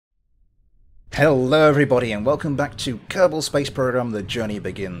Hello everybody and welcome back to Kerbal Space Program The Journey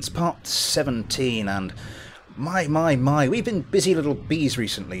Begins, part 17, and my, we've been busy little bees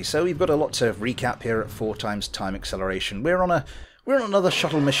recently, so we've got a lot to recap here at 4 times time acceleration. We're on another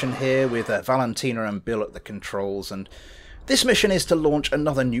shuttle mission here with Valentina and Bill at the controls, and this mission is to launch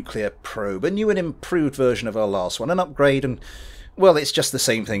another nuclear probe, a new and improved version of our last one, an upgrade, and well, it's just the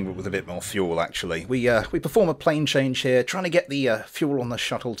same thing but with a bit more fuel, actually. We perform a plane change here, trying to get the fuel on the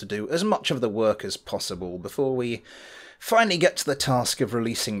shuttle to do as much of the work as possible before we finally get to the task of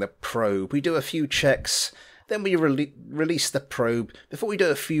releasing the probe. We do a few checks, then we release the probe. Before we do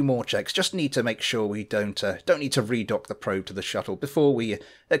a few more checks, just need to make sure we don't need to redock the probe to the shuttle before we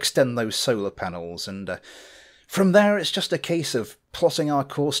extend those solar panels, and from there it's just a case of plotting our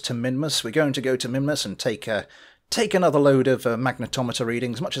course to Minmus. We're going to go to Minmus and take another load of magnetometer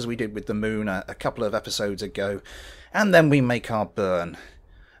readings, much as we did with the moon a couple of episodes ago, and then we make our burn.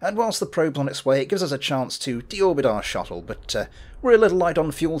 And whilst the probe's on its way, it gives us a chance to deorbit our shuttle, but we're a little light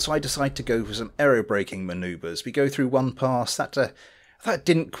on fuel, so I decide to go for some aerobraking manoeuvres. We go through one pass, that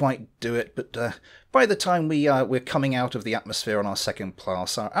didn't quite do it, but by the time we're coming out of the atmosphere on our second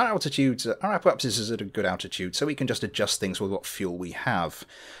pass, our apparatus is at a good altitude, so we can just adjust things with what fuel we have.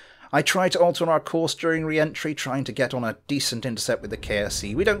 I try to alter our course during re-entry, trying to get on a decent intercept with the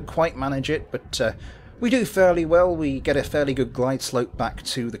KSC. We don't quite manage it, but we do fairly well. We get a fairly good glide slope back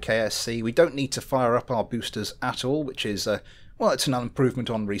to the KSC. We don't need to fire up our boosters at all, which is, well, it's an improvement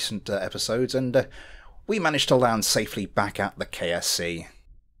on recent episodes, and we managed to land safely back at the KSC.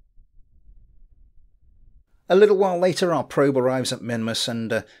 A little while later, our probe arrives at Minmus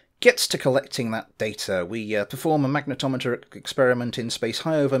and gets to collecting that data. We perform a magnetometer experiment in space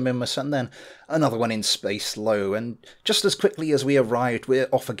high over Minmus and then another one in space low, and just as quickly as we arrived we're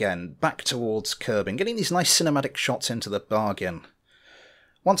off again, back towards Kerbin, getting these nice cinematic shots into the bargain.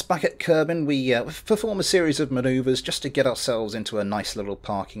 Once back at Kerbin we perform a series of manoeuvres just to get ourselves into a nice little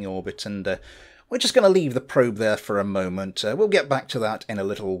parking orbit, and we're just going to leave the probe there for a moment. We'll get back to that in a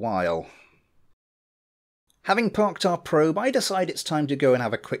little while. Having parked our probe, I decide it's time to go and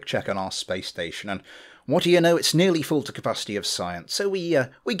have a quick check on our space station, and what do you know, it's nearly full to capacity of science, so we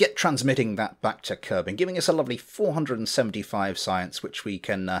get transmitting that back to Kerbin, giving us a lovely 475 science, which we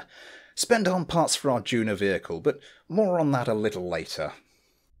can spend on parts for our Duna vehicle, but more on that a little later.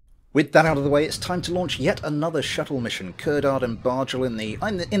 With that out of the way, it's time to launch yet another shuttle mission. Kerdard and Bargel in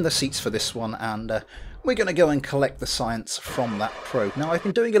the seats for this one, and we're going to go and collect the science from that probe. Now, I've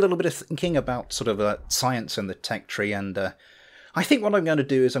been doing a little bit of thinking about sort of science and the tech tree, and I think what I'm going to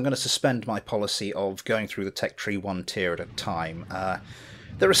do is I'm going to suspend my policy of going through the tech tree one tier at a time.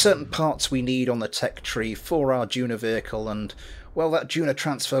 There are certain parts we need on the tech tree for our Duna vehicle, and, well, that Duna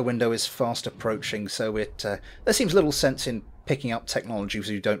transfer window is fast approaching, so there seems little sense in picking up technologies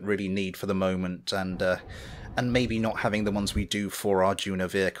we don't really need for the moment, and maybe not having the ones we do for our Duna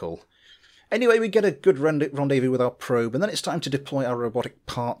vehicle. Anyway, we get a good rendezvous with our probe, and then it's time to deploy our robotic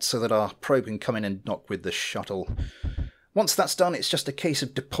parts so that our probe can come in and dock with the shuttle. Once that's done, it's just a case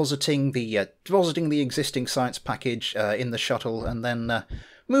of depositing the existing science package in the shuttle, and then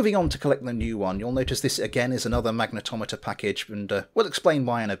moving on to collect the new one. You'll notice this again is another magnetometer package, and we'll explain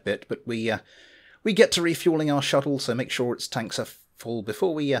why in a bit, but we get to refueling our shuttle, so make sure its tanks are full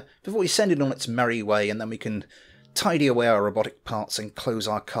before we send it on its merry way, and then we can tidy away our robotic parts and close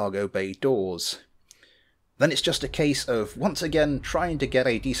our cargo bay doors. Then it's just a case of, once again, trying to get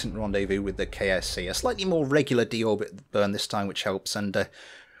a decent rendezvous with the KSC, a slightly more regular deorbit burn this time, which helps, and,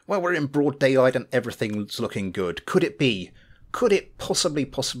 well, we're in broad daylight and everything's looking good. Could it be? Could it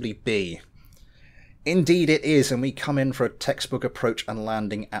possibly be? Indeed it is, and we come in for a textbook approach and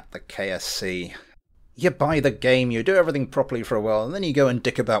landing at the KSC. You buy the game, you do everything properly for a while, and then you go and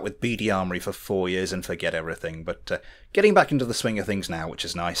dick about with BD Armory for 4 years and forget everything, but getting back into the swing of things now, which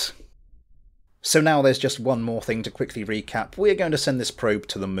is nice. So now there's just one more thing to quickly recap. We're going to send this probe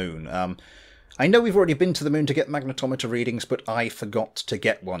to the moon. I know we've already been to the moon to get magnetometer readings, but I forgot to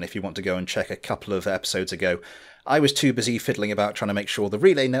get one if you want to go and check a couple of episodes ago. I was too busy fiddling about trying to make sure the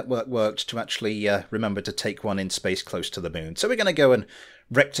relay network worked to actually remember to take one in space close to the moon. So we're going to go and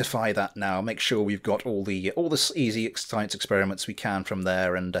rectify that now, make sure we've got all the easy science experiments we can from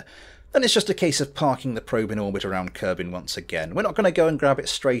there, and then it's just a case of parking the probe in orbit around Kerbin once again. We're not going to go and grab it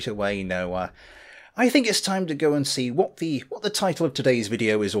straight away, no. I think it's time to go and see what the title of today's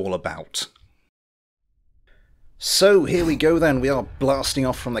video is all about. So here we go then, we are blasting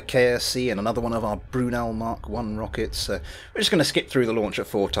off from the KSC and another one of our Brunel Mark I rockets. We're just going to skip through the launch at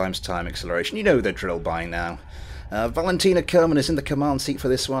 4 times time acceleration, you know the drill by now. Valentina Kerman is in the command seat for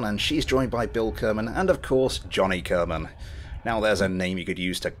this one, and she's joined by Bill Kerman and of course Johnny Kerman. Now there's a name you could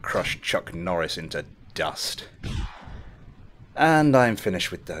use to crush Chuck Norris into dust. And I'm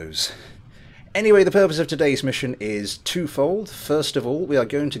finished with those. Anyway, the purpose of today's mission is twofold. First of all, we are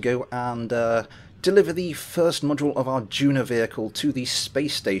going to go and deliver the first module of our Duna vehicle to the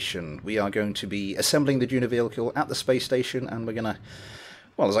space station. We are going to be assembling the Duna vehicle at the space station, and we're going to,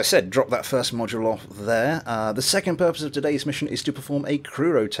 well, as I said, drop that first module off there. The second purpose of today's mission is to perform a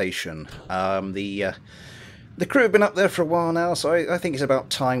crew rotation. The crew have been up there for a while now, so I think it's about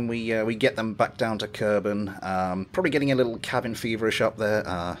time we get them back down to Kerbal. Probably getting a little cabin feverish up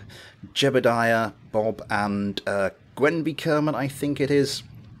there. Jebediah, Bob, and Gwenby Kerman, I think it is.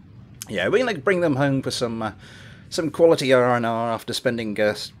 Yeah, we're going to bring them home for some quality R&R after spending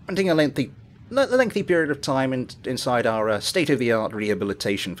a lengthy period of time inside our state-of-the-art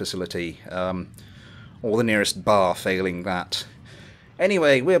rehabilitation facility, or the nearest bar, failing that.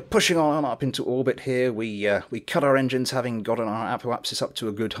 Anyway, we're pushing on up into orbit here. We cut our engines, having gotten our apoapsis up to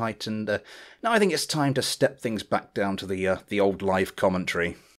a good height, and now I think it's time to step things back down to the old live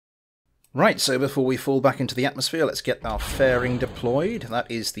commentary. Right, so before we fall back into the atmosphere, let's get our fairing deployed.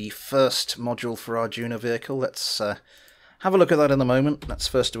 That is the first module for our Duna vehicle. Let's have a look at that in a moment. Let's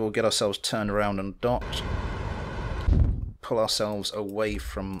first of all get ourselves turned around and docked. Pull ourselves away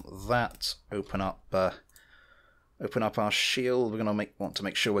from that. Open up our shield. We're going to want to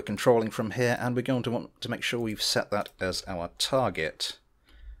make sure we're controlling from here, and we're going to want to make sure we've set that as our target.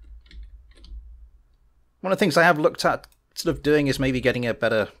 One of the things I have looked at sort of doing is maybe getting a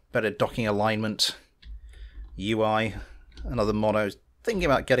better docking alignment UI. Another mod I was thinking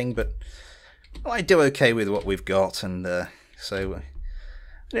about getting, but I do okay with what we've got, and so I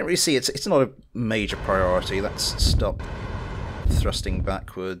didn't really see it's not a major priority. Let's stop thrusting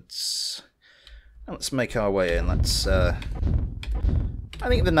backwards. Let's make our way in. Let's. I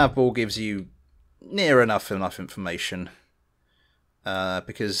think the nav ball gives you near enough information,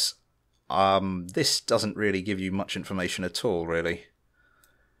 because this doesn't really give you much information at all. Really,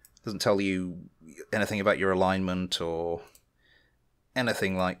 it doesn't tell you anything about your alignment or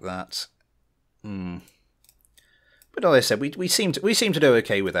anything like that. But as I said, we seem to do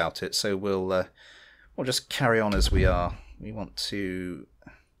okay without it. So we'll just carry on as we are. We want to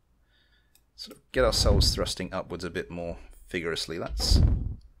sort of get ourselves thrusting upwards a bit more vigorously. Let's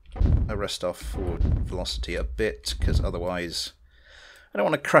arrest our forward velocity a bit, because otherwise I don't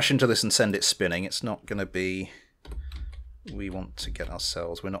want to crash into this and send it spinning. It's not going to be... We want to get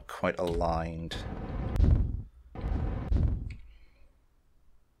ourselves... We're not quite aligned.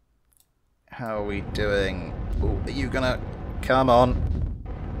 How are we doing? Ooh, are you going to... Come on.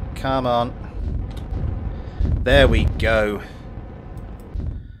 Come on. There we go.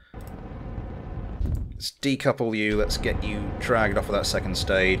 Let's decouple you, let's get you dragged off of that second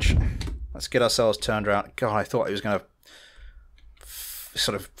stage. Let's get ourselves turned around. God, I thought it was going to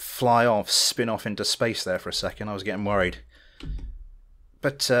sort of fly off, spin off into space there for a second. I was getting worried.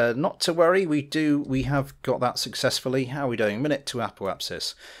 But not to worry, we have got that successfully. How are we doing? Minute to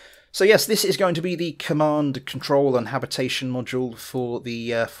apoapsis. So yes, this is going to be the command, control and habitation module for the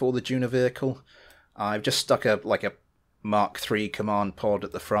Duna vehicle. I've just stuck a Mark III command pod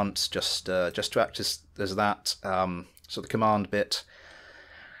at the front, just to act as that, so the command bit.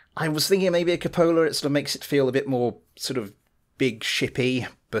 I was thinking maybe a cupola. It sort of makes it feel a bit more sort of big shippy,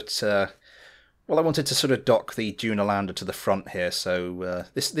 but well, I wanted to sort of dock the Duna lander to the front here, so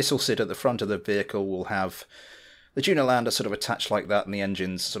this will sit at the front of the vehicle. We'll have the Duna lander sort of attached like that, and the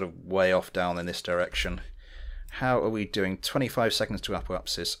engine's sort of way off down in this direction. How are we doing? 25 seconds to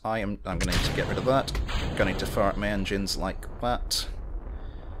apoapsis. I'm going to need to get rid of that. I'm going to need to fire up my engines like that.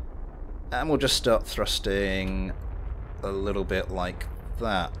 And we'll just start thrusting a little bit like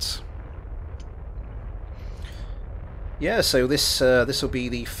that. Yeah, so this will be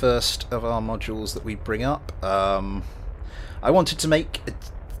the first of our modules that we bring up. I wanted to make...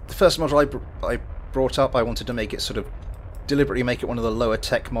 The first module I brought up, I wanted to make it sort of... deliberately make it one of the lower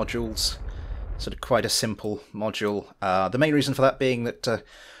tech modules. Sort of quite a simple module. The main reason for that being that,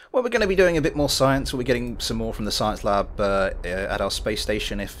 well, we're going to be doing a bit more science. We'll be getting some more from the science lab at our space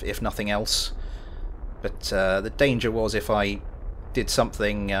station, if nothing else. But the danger was if I did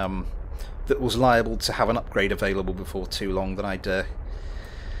something that was liable to have an upgrade available before too long, then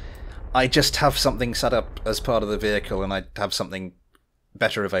I'd just have something set up as part of the vehicle, and I'd have something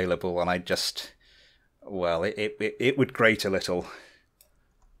better available, and I'd just, well, it would grate a little.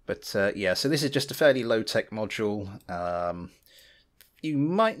 But yeah, so this is just a fairly low-tech module. You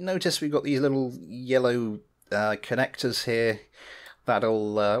might notice we've got these little yellow connectors here.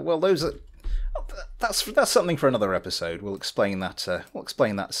 That'll well, that's something for another episode. We'll explain that. We'll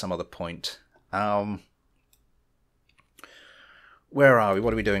explain that at some other point. Where are we?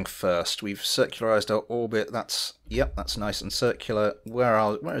 What are we doing first? We've circularized our orbit. That's that's nice and circular.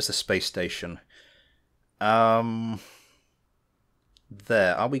 Where is the space station? There.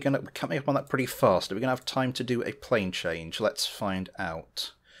 Are we coming up on that pretty fast? Are we gonna have time to do a plane change? Let's find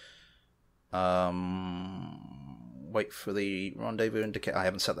out. Wait for the rendezvous indicator. I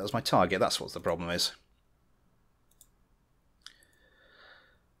haven't set that as my target. That's what the problem is.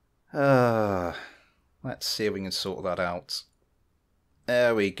 Let's see if we can sort that out.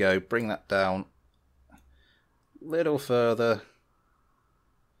 There we go. Bring that down. Little further.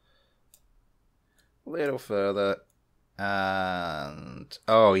 Little further. And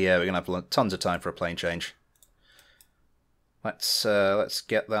oh yeah, we're gonna have tons of time for a plane change. Let's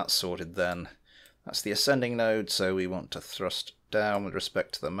get that sorted then. That's the ascending node, so we want to thrust down with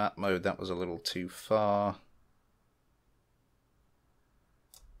respect to the map mode. That was a little too far.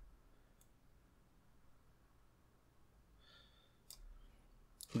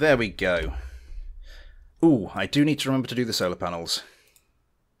 There we go. Ooh, I do need to remember to do the solar panels.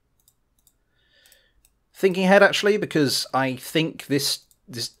 Thinking ahead, actually, because I think this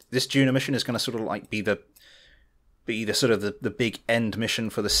Duna mission is going to sort of like be the sort of the big end mission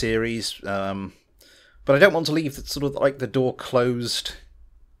for the series. But I don't want to leave sort of like the door closed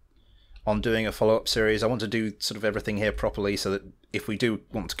on doing a follow-up series. I want to do sort of everything here properly, so that if we do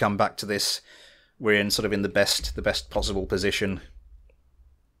want to come back to this, we're in sort of in the best possible position.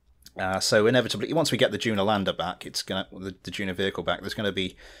 So inevitably, once we get the Duna lander back, the Duna vehicle back, there's going to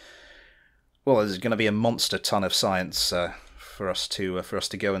be a monster ton of science for us to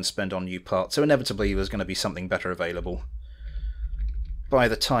go and spend on new parts. So inevitably, there's going to be something better available by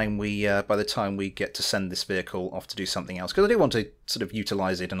the time we get to send this vehicle off to do something else. Because I do want to sort of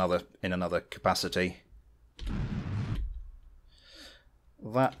utilize it in another capacity.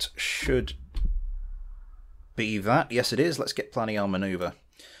 That should be that. Yes, it is. Let's get planning our maneuver.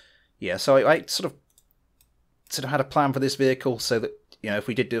 Yeah, so I sort of had a plan for this vehicle so that, you know, if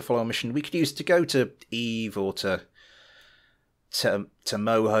we did do a follow-on mission, we could use it to go to Eve or to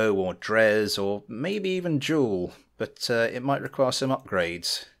Moho or Dres or maybe even Joule, but it might require some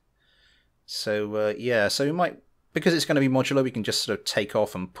upgrades. So yeah, so we might, because it's going to be modular, we can just sort of take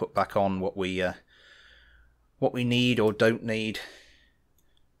off and put back on what we need or don't need.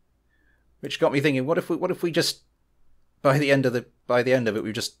 Which got me thinking, what if we just by the end of it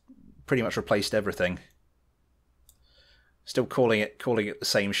we've just pretty much replaced everything. Still calling it the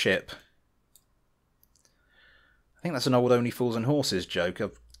same ship. I think that's an old Only Fools and Horses joke.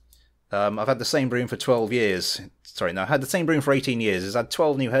 I've had the same broom for 12 years. Sorry, no, I had the same broom for 18 years. It's had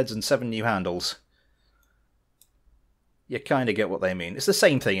 12 new heads and 7 new handles. You kind of get what they mean. It's the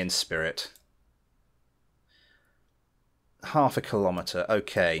same thing in spirit. Half a kilometre.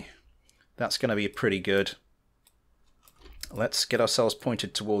 Okay. That's going to be pretty good. Let's get ourselves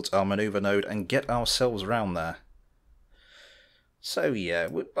pointed towards our manoeuvre node and get ourselves round there. So yeah,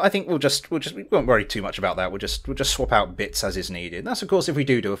 I think we won't worry too much about that. We'll just swap out bits as is needed. That's of course if we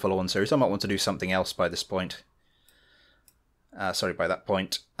do a follow-on series. I might want to do something else by this point. Sorry, by that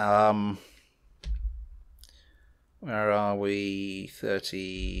point. Where are we?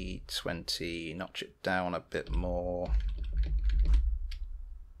 30, 20. Notch it down a bit more.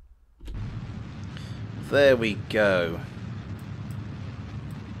 There we go.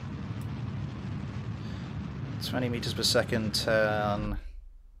 20 meters per second turn.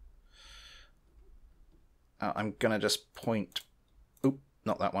 I'm going to just point... Oop,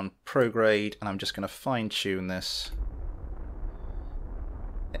 not that one. Prograde, and I'm just going to fine-tune this.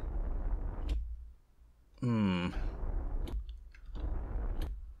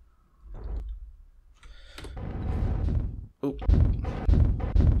 Oop.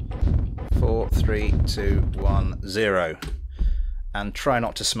 4, 3, 2, 1, 0. And try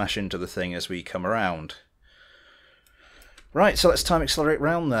not to smash into the thing as we come around. Right, so let's time accelerate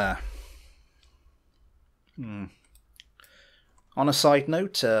round there. On a side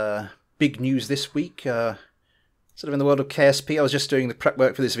note, big news this week, sort of in the world of KSP. I was just doing the prep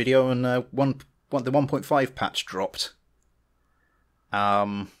work for this video, and the 1.5 patch dropped.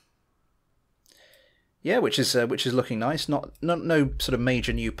 Yeah, which is looking nice. No sort of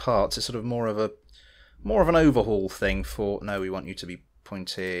major new parts. It's sort of more of an overhaul thing for. No, we want you to be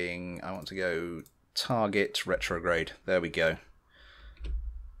pointing. I want to go. Target retrograde. There we go.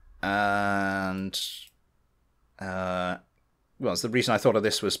 And well, the reason I thought of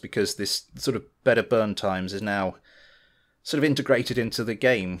this was because this sort of better burn times is now sort of integrated into the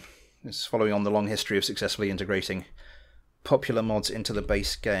game. It's following on the long history of successfully integrating popular mods into the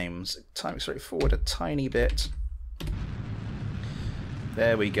base games. Time straight forward a tiny bit.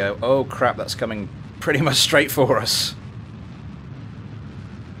 There we go. Oh crap, that's coming pretty much straight for us.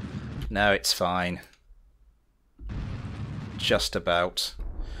 No, it's fine. Just about.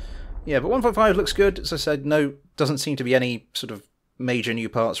 Yeah, but 1.5 looks good. As I said, no, doesn't seem to be any sort of major new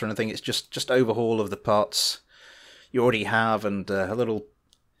parts or anything. It's just overhaul of the parts you already have, and a little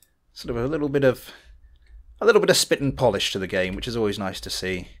bit of spit and polish to the game, which is always nice to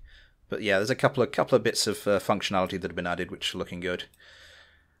see. But yeah, there's a couple of bits of functionality that have been added, which are looking good.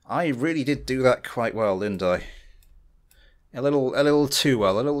 I really did do that quite well, didn't I? A little too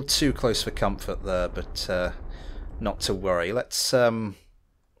well, a little too close for comfort there, but not to worry. Let's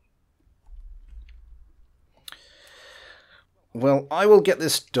Well, I will get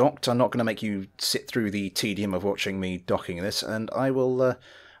this docked. I'm not going to make you sit through the tedium of watching me docking this, and I will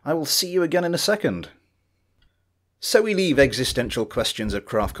see you again in a second. So we leave existential questions of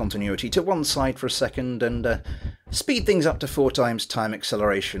craft continuity to one side for a second and speed things up to 4 times time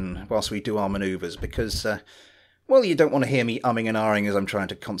acceleration whilst we do our manoeuvres, because, well, you don't want to hear me umming and ahhing as I'm trying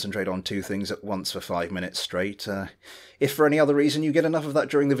to concentrate on 2 things at once for 5 minutes straight. If for any other reason, you get enough of that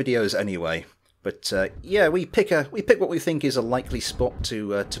during the videos anyway. But yeah, we pick what we think is a likely spot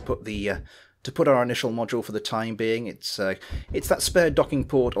to put our initial module for the time being. It's that spare docking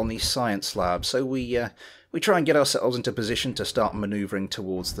port on the science lab. So we try and get ourselves into position to start manoeuvring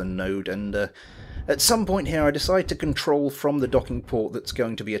towards the node. And at some point here, I decide to control from the docking port that's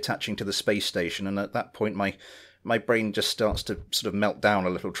going to be attaching to the space station. And at that point, my brain just starts to sort of melt down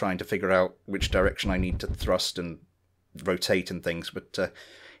a little, trying to figure out which direction I need to thrust and rotate and things. But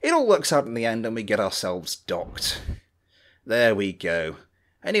it all works out in the end, and we get ourselves docked. There we go.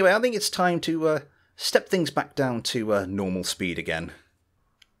 Anyway, I think it's time to step things back down to normal speed again.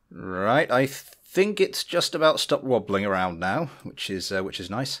 Right, I think it's just about stopped wobbling around now, which is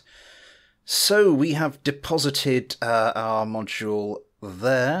nice. So we have deposited our module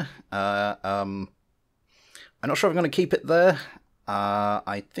there. I'm not sure if I'm going to keep it there.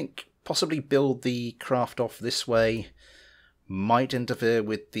 I think possibly build the craft off this way might interfere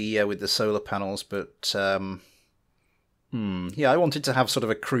with the solar panels, but yeah, I wanted to have sort of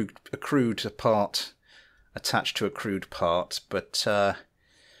a crude part attached to a crude part, but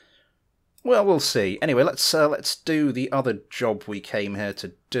well, we'll see. Anyway, let's do the other job we came here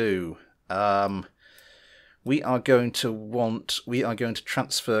to do. We are going to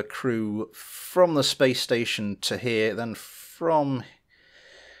transfer crew from the space station to here, then from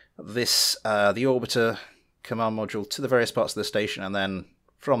this the orbiter command module to the various parts of the station, and then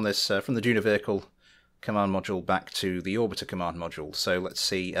from this from the Duna vehicle command module back to the orbiter command module. So let's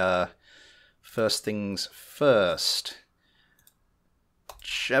see. First things first.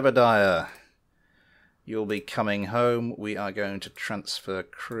 Jebediah, you'll be coming home. We are going to transfer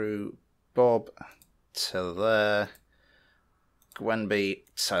crew. Bob to there. Gwenby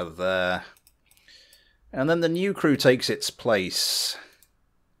to there. And then the new crew takes its place.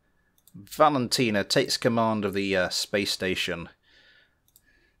 Valentina takes command of the space station.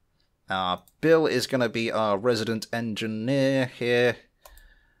 Bill is going to be our resident engineer here.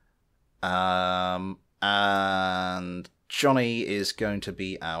 And Johnny is going to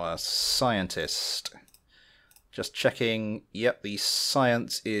be our scientist. Just checking. Yep, the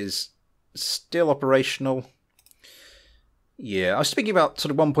science is still operational. Yeah, I was speaking about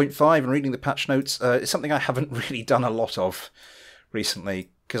sort of 1.5 and reading the patch notes. It's something I haven't really done a lot of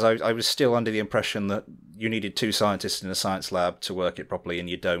recently, because I was still under the impression that you needed 2 scientists in a science lab to work it properly, and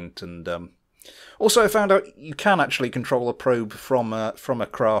you don't. And also I found out you can actually control a probe from a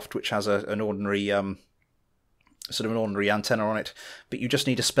craft which has an ordinary sort of an ordinary antenna on it, but you just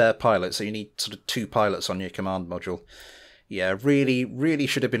need a spare pilot, so you need sort of 2 pilots on your command module. Yeah, really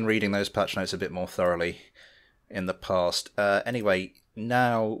should have been reading those patch notes a bit more thoroughly in the past. Anyway,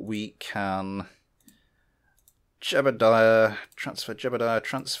 now we can Jebediah,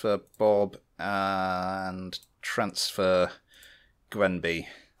 transfer Bob, and transfer Gwenby.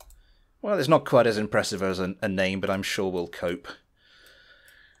 Well, it's not quite as impressive as a name, but I'm sure we'll cope.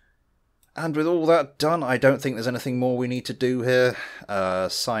 And with all that done, I don't think there's anything more we need to do here.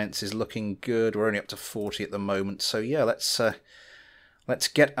 Science is looking good. We're only up to 40 at the moment, so yeah, let's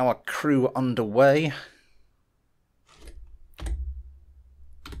get our crew underway.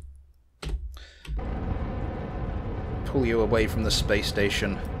 Pull you away from the space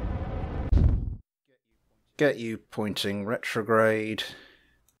station. Get you pointing retrograde.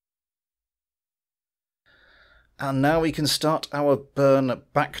 And now we can start our burn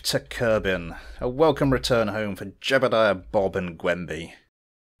back to Kerbin. A welcome return home for Jebediah, Bob and Gwenby.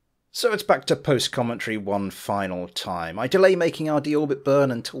 So it's back to post-commentary one final time. I delay making our deorbit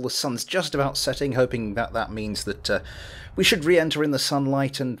burn until the sun's just about setting, hoping that that means that we should re-enter in the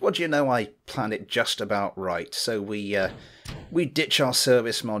sunlight, and what do you know, I planned it just about right. So we ditch our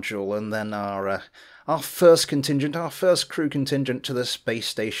service module, and then our first contingent, our first crew contingent to the space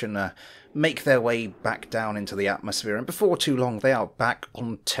station make their way back down into the atmosphere, and before too long they are back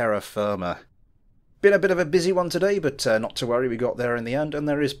on terra firma. Been a bit of a busy one today, but not to worry, we got there in the end, and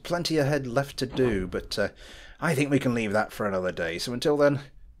there is plenty ahead left to do, but I think we can leave that for another day. So until then,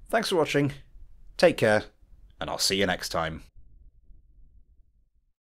 thanks for watching, take care, and I'll see you next time.